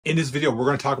In this video, we're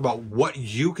going to talk about what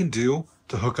you can do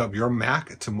to hook up your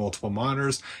Mac to multiple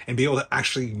monitors and be able to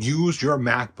actually use your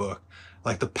MacBook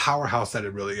like the powerhouse that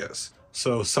it really is.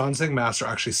 So SanZang Master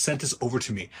actually sent this over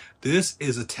to me. This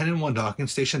is a 10-in-1 docking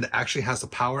station that actually has the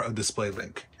power of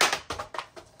Displaylink.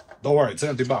 Don't worry, it's an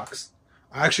empty box.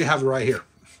 I actually have it right here.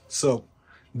 So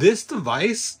this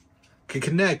device can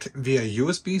connect via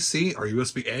USB-C or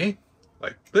USB-A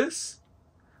like this.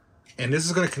 And this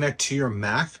is going to connect to your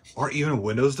Mac or even a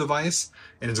Windows device.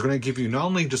 And it's going to give you not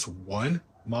only just one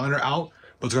monitor out,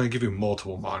 but it's going to give you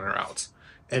multiple monitor outs.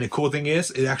 And the cool thing is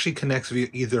it actually connects via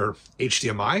either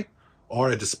HDMI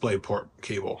or a DisplayPort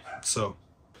cable. So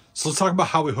let's talk about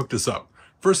how we hook this up.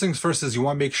 First things first is you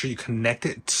want to make sure you connect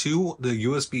it to the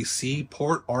USB-C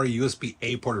port or a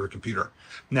USB-A port of your computer.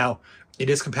 Now, it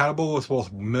is compatible with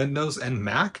both Windows and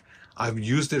Mac. I've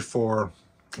used it for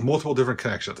multiple different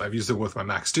connections. I've used it with my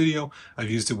Mac Studio, I've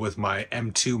used it with my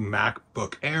M2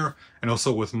 MacBook Air, and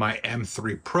also with my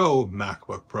M3 Pro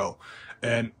MacBook Pro.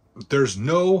 And there's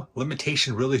no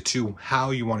limitation really to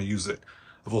how you want to use it.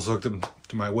 I've also hooked them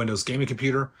to my Windows gaming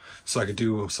computer so I could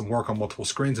do some work on multiple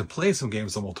screens and play some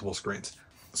games on multiple screens.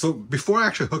 So before I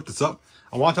actually hook this up,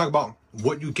 I want to talk about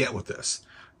what you get with this.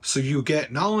 So you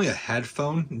get not only a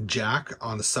headphone jack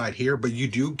on the side here, but you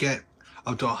do get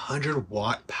up to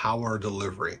 100-watt power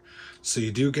delivery. So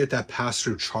you do get that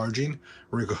pass-through charging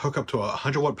where you can hook up to a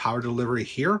 100-watt power delivery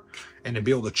here and then be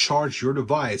able to charge your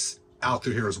device out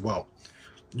through here as well.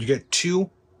 You get two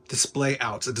display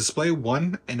outs, a display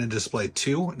 1 and a display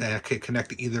 2 that can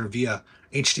connect either via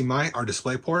HDMI or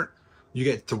DisplayPort. You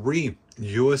get 3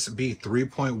 USB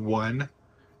 3.1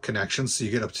 connections, so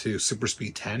you get up to super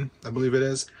speed 10, I believe it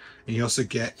is. And you also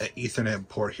get an Ethernet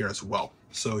port here as well.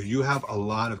 So you have a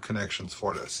lot of connections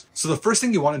for this. So the first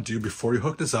thing you want to do before you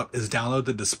hook this up is download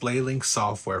the Displaylink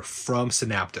software from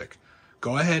Synaptic.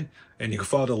 Go ahead and you can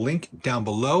follow the link down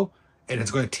below and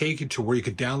it's going to take you to where you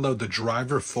can download the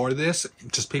driver for this.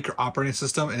 Just pick your operating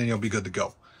system and then you'll be good to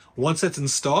go. Once it's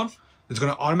installed, it's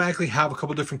going to automatically have a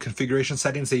couple different configuration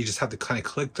settings that you just have to kind of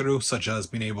click through, such as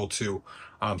being able to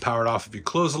power it off if you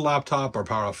close the laptop or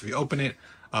power off if you open it.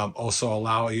 Also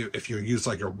allow you, if you use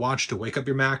like your watch to wake up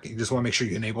your Mac, you just want to make sure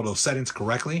you enable those settings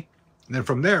correctly. And then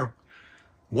from there,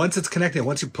 once it's connected,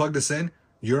 once you plug this in,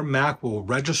 your Mac will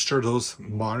register those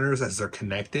monitors as they're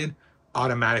connected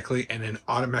automatically and then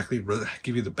automatically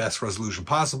give you the best resolution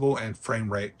possible and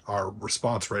frame rate or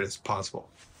response rate as possible.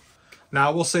 Now,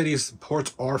 I will say these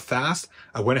ports are fast.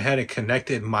 I went ahead and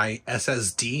connected my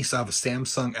SSD. So I have a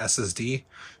Samsung SSD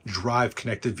drive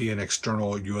connected via an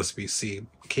external USB-C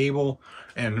cable.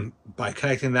 And by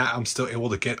connecting that, I'm still able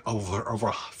to get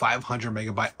over 500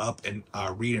 megabyte up in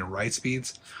read and write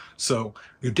speeds. So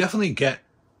you definitely get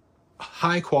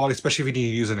high quality, especially if you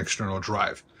need to use an external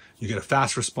drive. You get a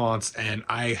fast response, and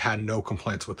I had no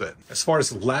complaints with it. As far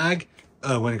as lag,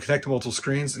 when you connect to multiple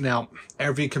screens, now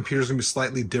every computer is going to be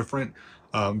slightly different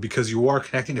because you are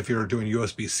connecting, if you're doing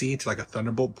USB-C to like a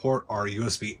Thunderbolt port or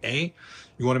USB-A,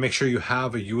 you want to make sure you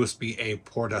have a USB-A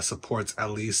port that supports at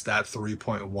least that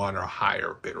 3.1 or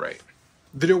higher bitrate.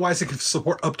 Video-wise, it can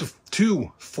support up to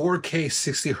 2 4K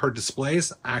 60Hz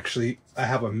displays. Actually, I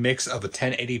have a mix of a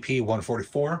 1080p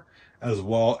 144 as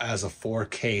well as a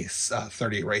 4K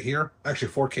 30 right here, actually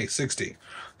 4K 60.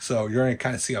 So you're going to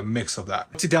kind of see a mix of that.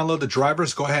 Once you download the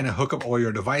drivers, go ahead and hook up all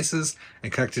your devices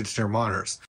and connect it to your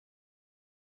monitors.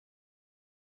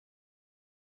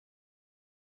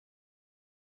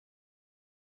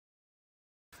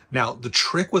 Now, the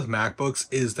trick with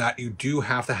MacBooks is that you do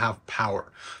have to have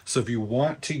power. So if you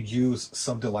want to use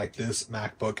something like this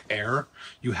MacBook Air,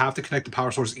 you have to connect the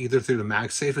power source either through the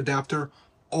MagSafe adapter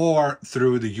or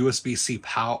through the USB-C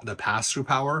the pass-through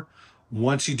power.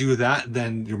 Once you do that,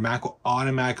 then your Mac will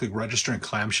automatically register in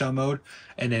clamshell mode.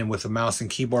 And then with the mouse and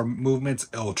keyboard movements,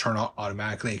 it will turn on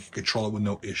automatically. You can control it with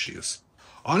no issues.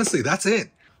 Honestly, that's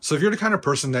it. So if you're the kind of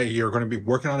person that you're going to be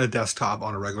working on a desktop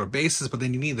on a regular basis, but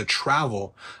then you need to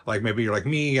travel, like maybe you're like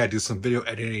me, I do some video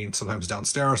editing sometimes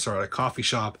downstairs or at a coffee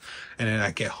shop, and then I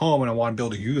get home and I want to be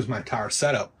able to use my entire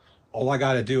setup. All I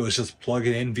got to do is just plug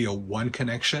it in via one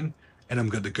connection and I'm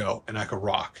good to go and I can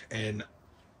rock. And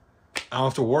I don't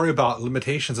have to worry about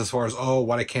limitations as far as, oh,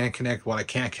 what I can connect, what I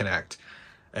can't connect.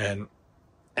 And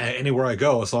anywhere I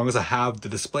go, as long as I have the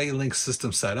Displaylink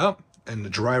system set up and the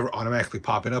driver automatically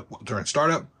popping up during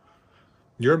startup,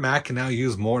 your Mac can now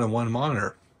use more than one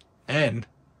monitor and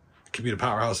can be the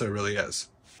powerhouse that it really is.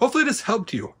 Hopefully this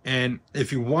helped you. And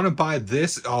if you want to buy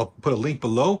this, I'll put a link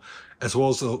below, as well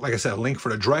as, like I said, a link for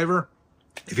the driver.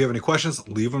 If you have any questions,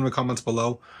 leave them in the comments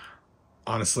below.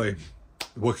 Honestly,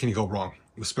 what can you go wrong?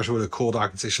 especially with a cool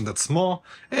docking station that's small,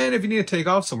 and if you need to take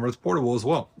off somewhere, it's portable as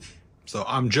well. So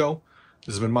I'm Joe.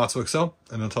 This has been Matsu Excel,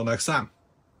 and until next time,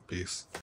 peace.